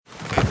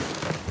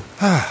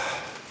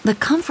The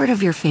comfort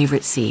of your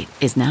favorite seat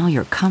is now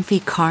your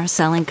comfy car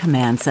selling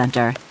command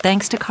center,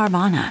 thanks to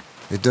Carvana.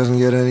 It doesn't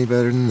get any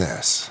better than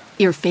this.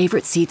 Your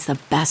favorite seat's the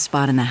best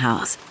spot in the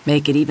house.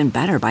 Make it even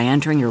better by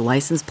entering your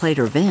license plate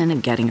or VIN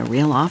and getting a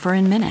real offer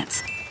in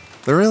minutes.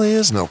 There really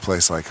is no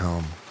place like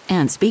home.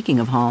 And speaking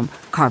of home,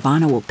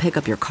 Carvana will pick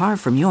up your car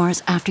from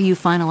yours after you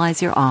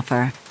finalize your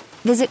offer.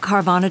 Visit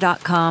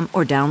Carvana.com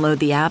or download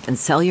the app and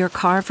sell your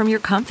car from your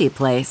comfy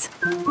place.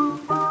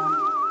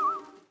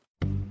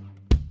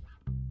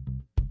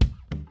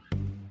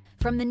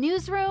 From the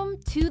newsroom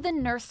to the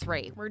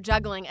nursery, we're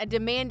juggling a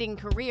demanding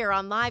career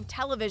on live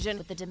television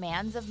with the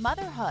demands of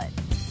motherhood.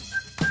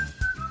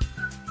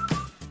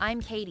 I'm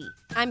Katie.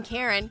 I'm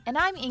Karen. And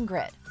I'm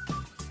Ingrid.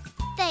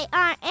 They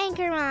are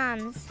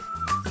AnchorMOMS.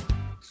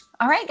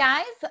 All right,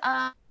 guys.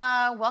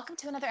 Welcome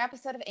to another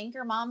episode of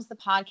AnchorMOMS, the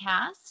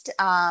podcast.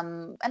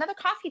 Another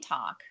coffee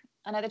talk,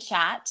 another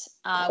chat.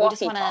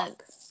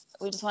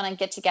 We just want to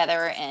get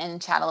together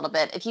and chat a little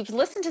bit. If you've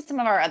listened to some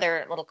of our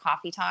other little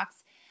coffee talks,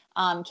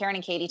 Karen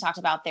and Katie talked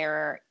about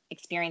their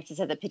experiences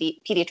at the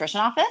pediatrician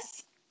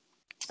office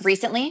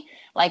recently,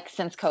 like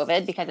since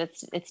COVID, because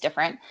it's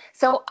different.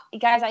 So,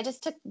 guys, I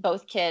just took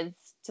both kids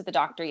to the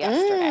doctor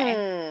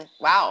yesterday.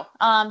 Wow.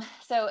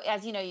 So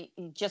as you know,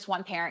 just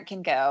one parent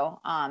can go.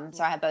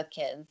 So I had both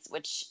kids,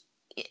 which,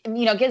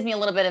 gives me a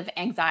little bit of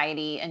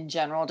anxiety in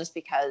general, just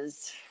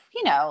because,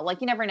 you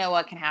never know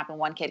what can happen.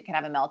 One kid can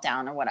have a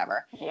meltdown or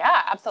whatever.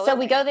 Yeah, absolutely. So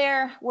we go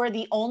there. We're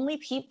the only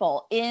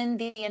people in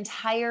the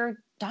entire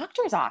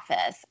doctor's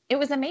office. It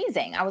was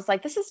amazing. I was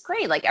like, this is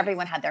great. Like,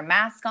 everyone had their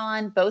mask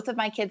on. Both of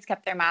my kids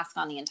kept their mask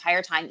on the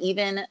entire time.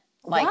 Even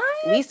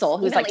Liesel,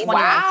 who's like 20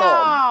 months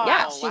old.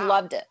 Yeah, she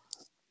loved it.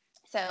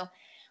 So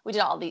we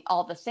did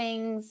all the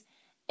things.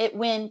 It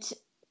went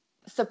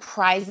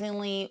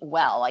surprisingly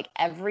well. Like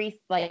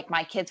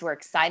my kids were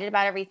excited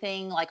about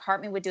everything. Like,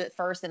 Hartman would do it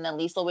first, and then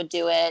Liesel would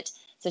do it.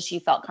 So she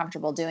felt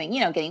comfortable doing,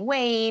 getting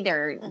weighed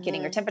or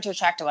getting her temperature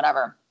checked or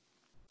whatever.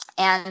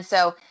 And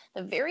so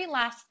the very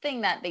last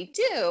thing that they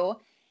do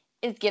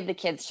is give the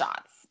kids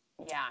shots.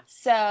 Yeah.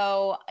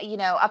 So,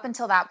 up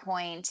until that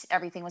point,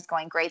 everything was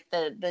going great.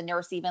 The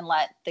nurse even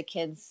let the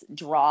kids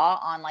draw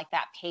on like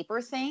that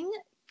paper thing,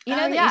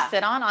 that you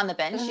sit on the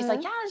bench. She's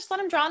like, yeah, just let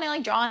them draw. And they're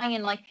like drawing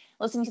and like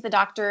listening to the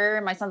doctor.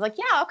 And my son's like,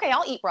 yeah, okay,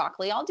 I'll eat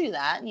broccoli. I'll do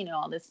that.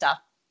 All this stuff.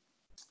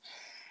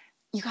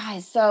 You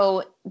guys,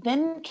 so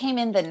then came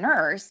in the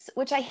nurse,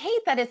 which I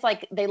hate that it's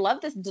like they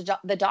love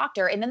the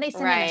doctor, and then they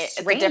send in a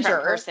stranger, it's a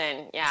different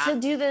person, to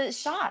do the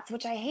shots,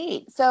 which I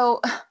hate.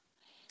 So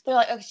they're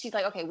like, okay, she's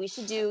like, okay, we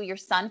should do your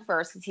son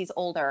first because he's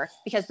older,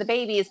 because the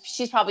baby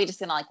she's probably just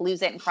gonna like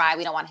lose it and cry.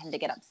 We don't want him to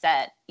get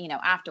upset,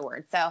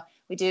 afterwards. So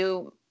we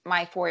do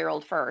my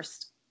 4-year-old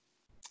first.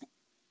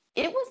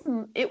 It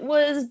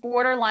was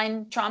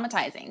borderline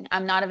traumatizing.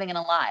 I'm not even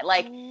gonna lie.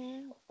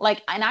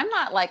 And I'm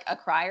not like a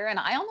crier, and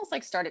I almost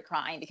like started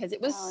crying because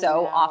it was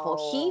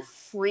awful. He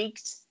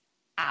freaked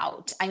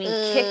out. I mean,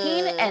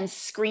 kicking and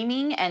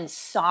screaming and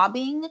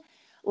sobbing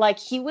like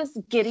he was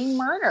getting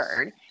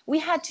murdered.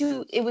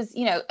 It was,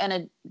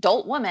 an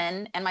adult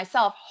woman and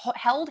myself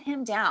held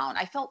him down.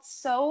 I felt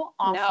so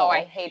awful. No,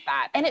 I hate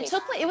that. And it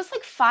was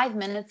like 5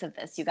 minutes of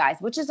this, you guys,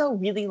 which is a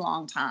really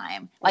long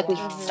time. Like we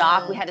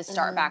stopped, we had to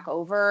start back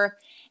over.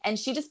 And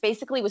she just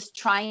basically was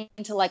trying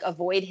to like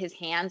avoid his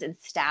hands and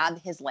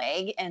stab his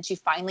leg. And she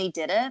finally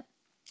did it.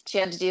 She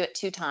had to do it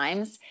 2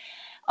 times.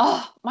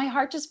 Oh, my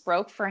heart just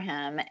broke for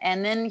him.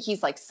 And then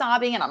he's like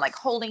sobbing and I'm like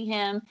holding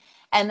him.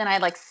 And then I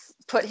like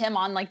put him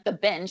on like the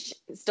bench,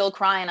 still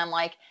crying. I'm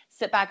like,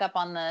 sit back up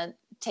on the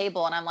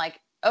table. And I'm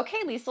like,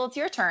 okay, Liesel, it's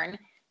your turn.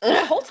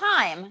 This whole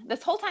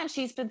time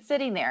she's been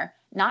sitting there,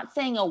 not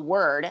saying a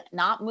word,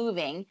 not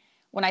moving.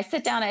 When I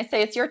sit down and I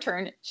say, it's your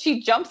turn,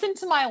 she jumps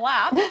into my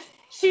lap.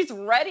 She's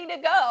ready to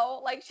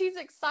go. Like, she's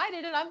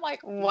excited. And I'm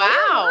like,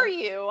 wow, where were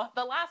you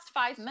the last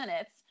 5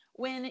 minutes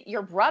when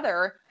your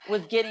brother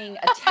was getting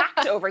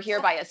attacked over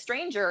here by a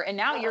stranger? And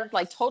now you're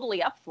like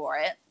totally up for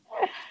it.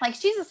 Like,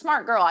 she's a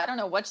smart girl. I don't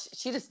know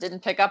she just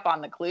didn't pick up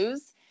on the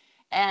clues.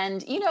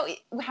 And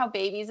how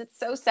babies, it's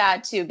so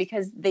sad too,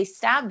 because they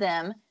stab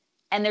them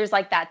and there's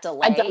like that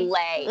delay. A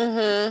delay.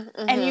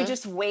 And you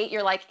just wait.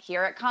 You're like,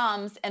 here it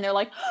comes. And they're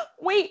like,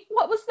 wait,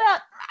 what was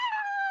that?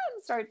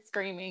 And start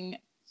screaming.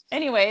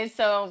 Anyway,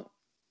 so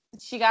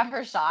she got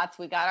her shots.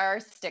 We got our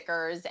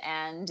stickers,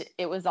 and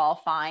it was all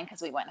fine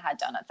because we went and had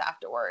donuts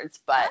afterwards.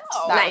 But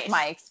that was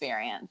my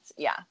experience.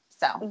 Yeah.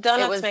 So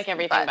donuts make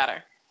everything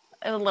better.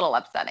 It was a little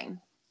upsetting.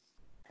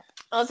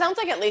 Well, it sounds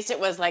like at least it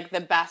was like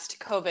the best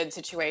COVID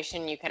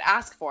situation you could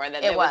ask for,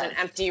 that it was an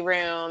empty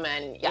room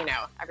and,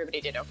 everybody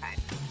did okay.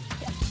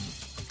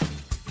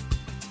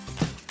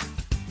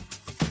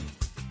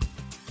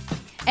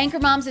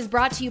 AnchorMOMS is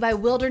brought to you by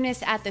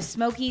Wilderness at the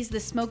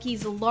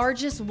Smokies'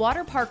 largest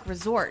water park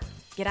resort.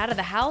 Get out of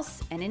the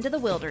house and into the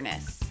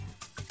wilderness.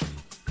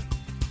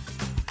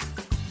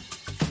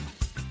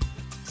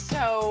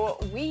 So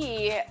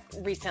we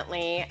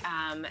recently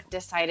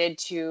decided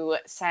to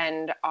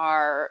send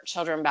our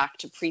children back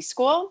to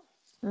preschool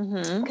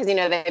because,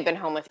 they've been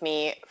home with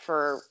me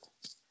for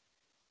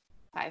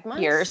 5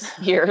 months?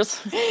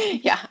 Years.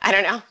 Yeah, I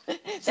don't know.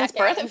 Since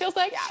birth, it feels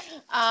like.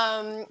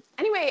 Yeah.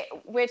 Anyway,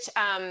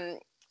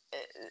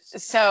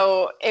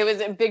 so it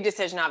was a big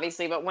decision,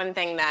 obviously, but one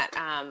thing that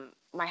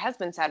my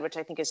husband said, which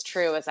I think is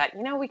true, is that,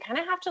 we kind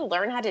of have to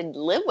learn how to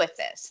live with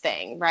this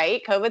thing,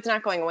 right? COVID's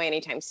not going away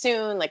anytime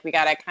soon. Like, we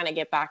got to kind of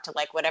get back to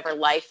like whatever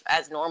life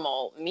as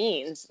normal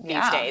means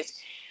these days.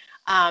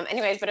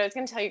 Anyways, but I was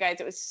going to tell you guys,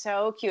 it was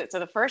so cute. So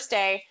the first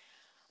day,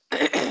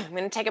 I'm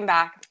going to take him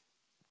back.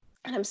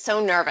 And I'm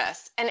so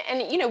nervous. And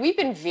we've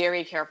been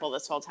very careful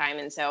this whole time.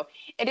 And so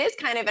it is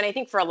kind of, and I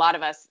think for a lot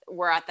of us,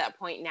 we're at that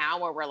point now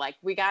where we're like,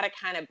 we got to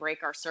kind of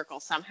break our circle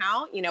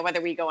somehow,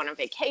 whether we go on a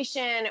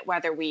vacation,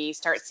 whether we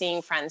start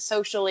seeing friends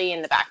socially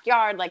in the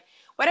backyard, like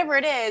whatever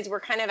it is,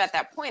 we're kind of at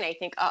that point, I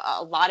think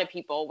a lot of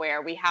people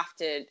where we have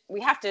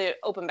to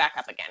open back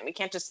up again. We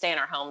can't just stay in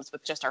our homes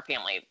with just our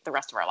family the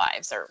rest of our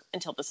lives or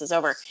until this is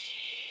over.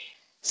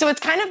 So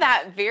it's kind of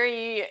that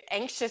very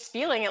anxious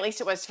feeling, at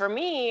least it was for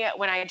me,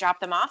 when I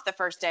dropped them off the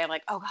first day. I'm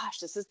like, oh gosh,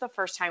 this is the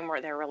first time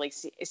where they're really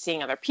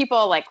seeing other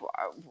people. Like,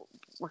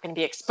 we're going to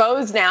be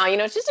exposed now.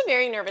 It's just a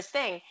very nervous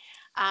thing.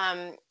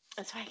 And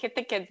so I get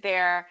the kids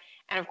there.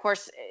 And of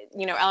course,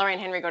 Ellery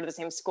and Henry go to the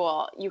same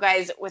school. You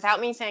guys,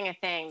 without me saying a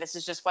thing, this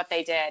is just what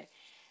they did.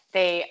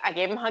 I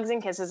gave them hugs and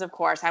kisses, of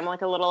course. I'm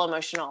like a little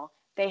emotional.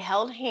 They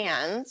held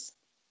hands.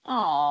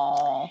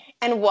 Aww.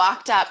 And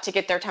walked up to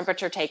get their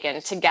temperature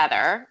taken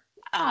together.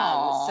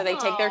 So they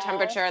take their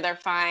temperature, they're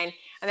fine.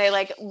 And they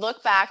like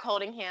look back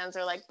holding hands.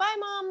 They're like, bye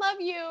mom, love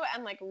you.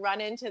 And like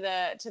run into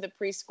the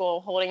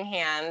preschool holding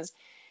hands.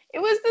 It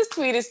was the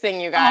sweetest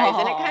thing, you guys.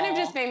 And it kind of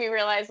just made me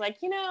realize like,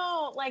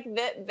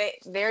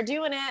 they're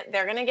doing it.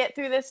 They're going to get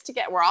through this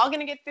together. We're all going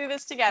to get through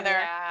this together.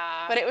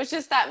 Yeah. But it was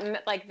just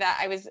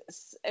it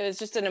was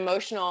just an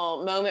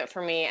emotional moment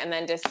for me. And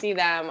then to see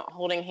them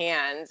holding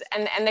hands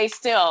and they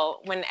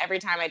still, every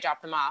time I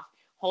drop them off,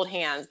 hold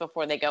hands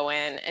before they go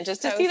in, and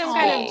just to see them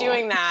kind of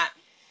doing that.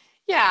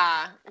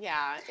 Yeah,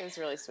 it was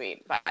really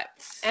sweet.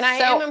 And I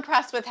am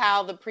impressed with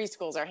how the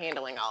preschools are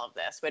handling all of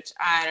this, which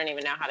I don't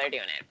even know how they're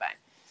doing it, but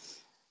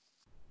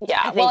yeah,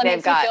 I think it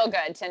makes you feel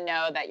good to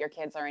know that your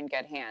kids are in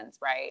good hands,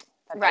 right?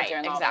 That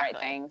they're doing all the right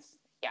things.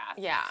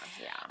 Yeah.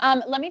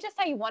 Let me just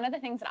tell you one of the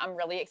things that I'm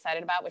really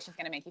excited about, which is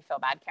going to make you feel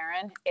bad,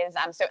 Karen, is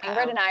so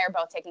Ingrid and I are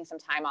both taking some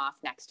time off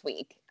next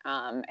week.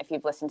 If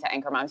you've listened to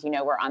Anchor Moms,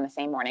 we're on the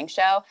same morning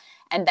show.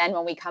 And then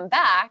when we come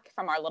back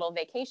from our little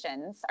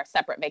vacations, our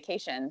separate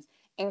vacations,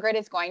 Ingrid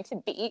is going to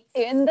be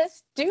in the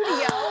studio.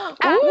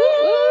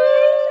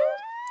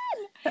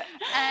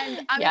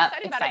 And I'm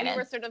excited about it. We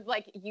were sort of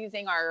like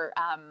using our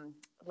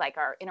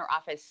our inner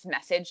office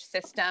message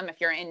system.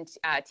 If you're in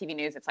TV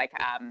news, it's like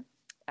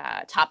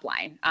top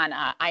line on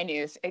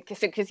iNews,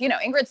 because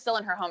Ingrid's still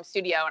in her home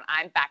studio and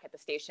I'm back at the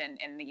station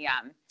in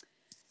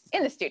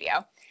the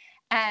studio.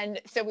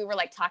 And so we were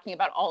like talking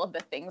about all of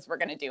the things we're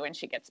going to do when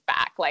she gets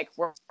back. Like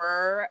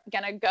we're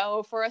going to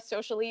go for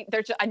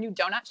there's a new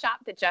donut shop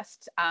that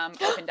just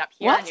opened up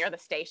here near the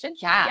station.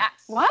 Yeah. Yes.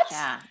 What?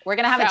 Yeah. We're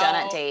going to have a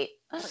donut date.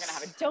 We're going to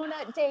have a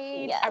donut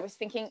date. Yes. I was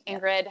thinking,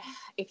 Ingrid,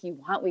 if you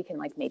want, we can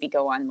like maybe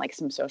go on like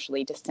some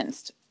socially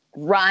distanced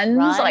runs?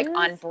 Like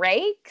on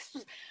breaks.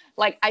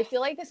 Like, I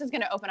feel like this is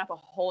going to open up a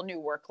whole new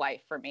work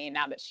life for me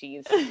now that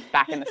she's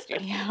back in the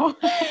studio.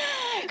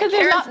 Because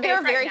there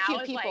are very few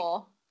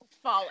people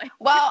falling.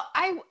 Well,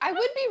 I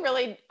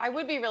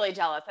would be really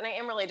jealous, and I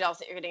am really jealous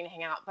that you're getting to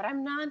hang out, but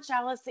I'm not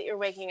jealous that you're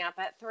waking up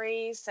at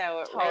 3, so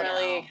it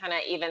really kind of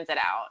evens it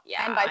out.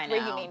 Yeah. And by 3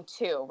 you mean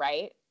 2,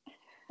 right?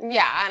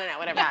 Yeah, I don't know,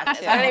 whatever. I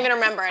don't even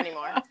remember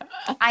anymore.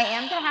 I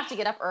am going to have to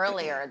get up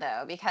earlier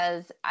though,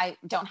 because I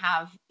don't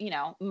have,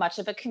 much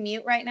of a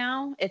commute right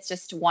now. It's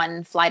just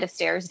one flight of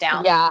stairs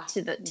down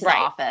to the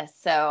office.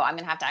 So I'm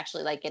going to have to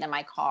actually like get in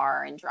my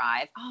car and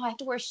drive. Oh, I have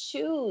to wear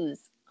shoes.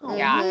 Oh,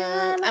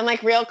 yeah. And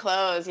like real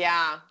clothes.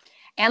 Yeah.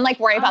 And like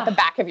worry about the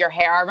back of your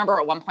hair. I remember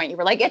at one point you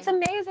were like, it's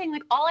amazing.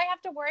 Like all I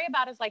have to worry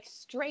about is like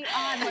straight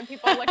on when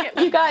people look at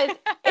me. You guys,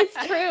 it's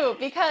true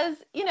because,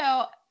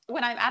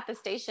 when I'm at the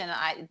station,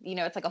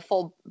 it's like a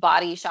full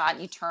body shot.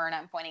 You turn,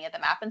 I'm pointing at the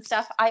map and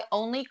stuff. I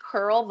only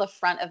curl the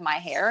front of my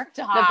hair.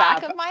 Stop. The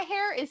back of my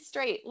hair is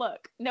straight.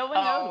 Look, no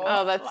one knows.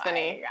 Oh, that's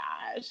funny.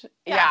 Gosh.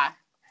 Yeah.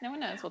 No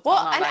one knows what's going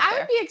on. Well, and I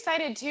would be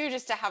excited too,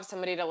 just to have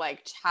somebody to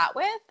like chat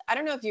with. I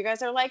don't know if you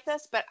guys are like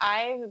this, but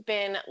I've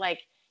been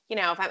like,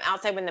 if I'm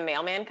outside when the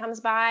mailman comes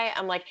by,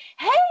 I'm like,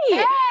 hey,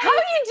 how are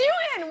you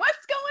doing?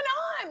 What's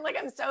going on? Like,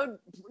 I'm so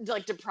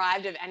like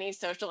deprived of any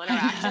social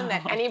interaction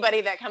that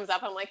anybody that comes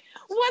up, I'm like,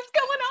 what's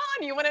going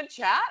on? You want to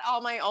chat? All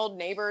my old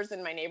neighbors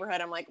in my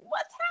neighborhood, I'm like,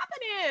 what's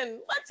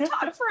happening? Let's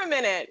talk for a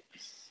minute.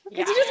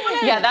 Because you just want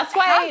to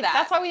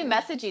that's why we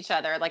message each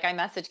other. Like I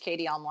message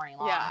Katie all morning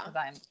long because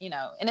I'm,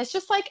 and it's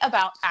just like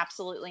about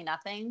absolutely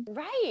nothing.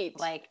 Right.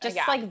 Like just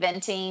like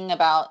venting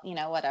about,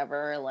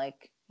 whatever,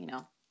 like,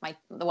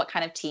 what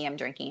kind of tea I'm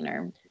drinking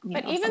or,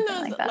 but even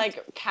those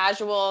like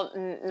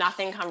casual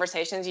nothing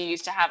conversations you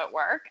used to have at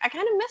work, I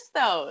kind of miss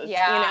those,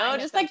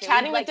 just like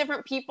chatting with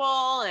different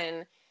people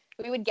and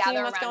We would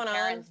gather what's around going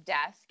Karen's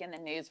desk in the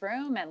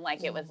newsroom, and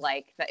like it was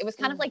like it was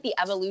kind of like the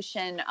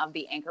evolution of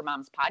the Anchor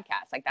Moms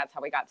podcast. Like that's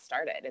how we got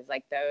started. Is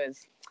like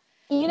those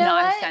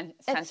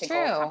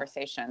nonsensical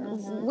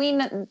conversations.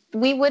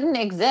 We wouldn't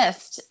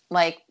exist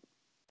like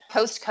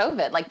post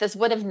COVID. Like this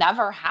would have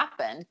never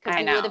happened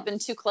because we would have been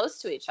too close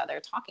to each other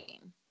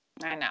talking.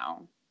 I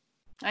know.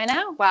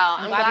 Well,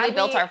 I'm glad we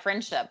built our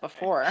friendship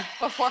before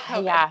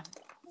COVID. Yeah.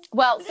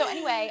 Well, so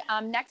anyway,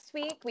 next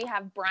week we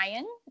have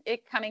Brian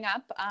coming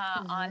up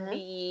on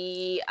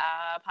the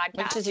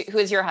podcast. Who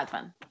is your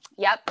husband?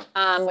 Yep.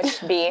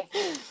 Which would be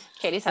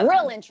Katie's husband.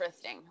 Real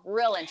interesting.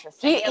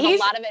 He has a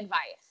lot of advice.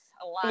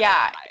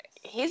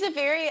 He's a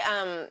very,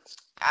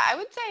 I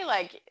would say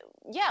like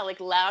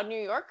loud New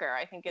Yorker,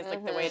 I think is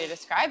like the way to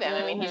describe him.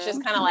 I mean, he's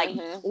just kind of like,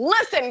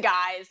 listen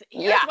guys,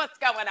 here's what's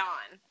going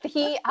on.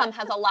 He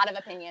has a lot of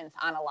opinions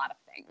on a lot of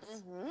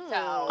things. So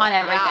on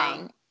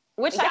everything.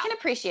 Which I can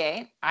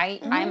appreciate.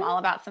 I'm all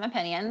about some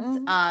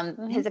opinions.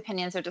 His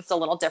opinions are just a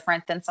little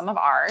different than some of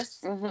ours.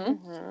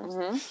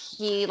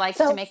 He likes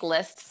to make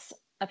lists,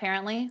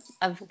 apparently,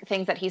 of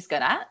things that he's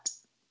good at.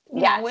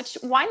 Yeah, which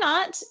why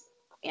not?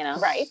 You know,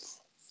 right.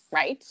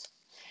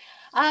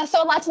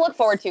 So a lot to look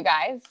forward to,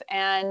 guys.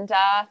 And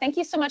thank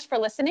you so much for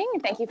listening.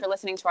 Thank you for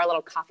listening to our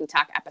little coffee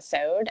talk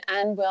episode.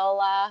 And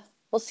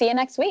we'll see you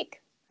next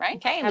week. Right?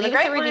 Okay. Have a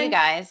great review,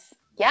 guys.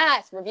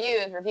 Yes,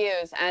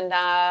 reviews. And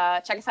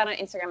check us out on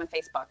Instagram and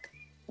Facebook.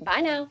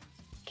 Bye now.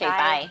 Okay,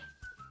 bye.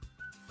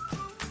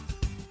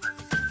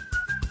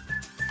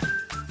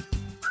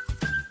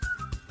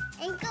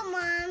 Anchor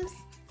Moms,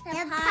 the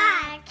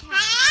podcast.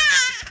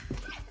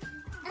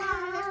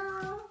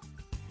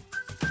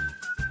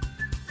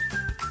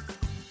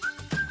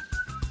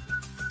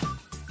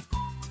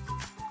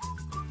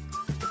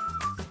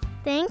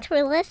 Thanks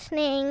for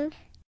listening.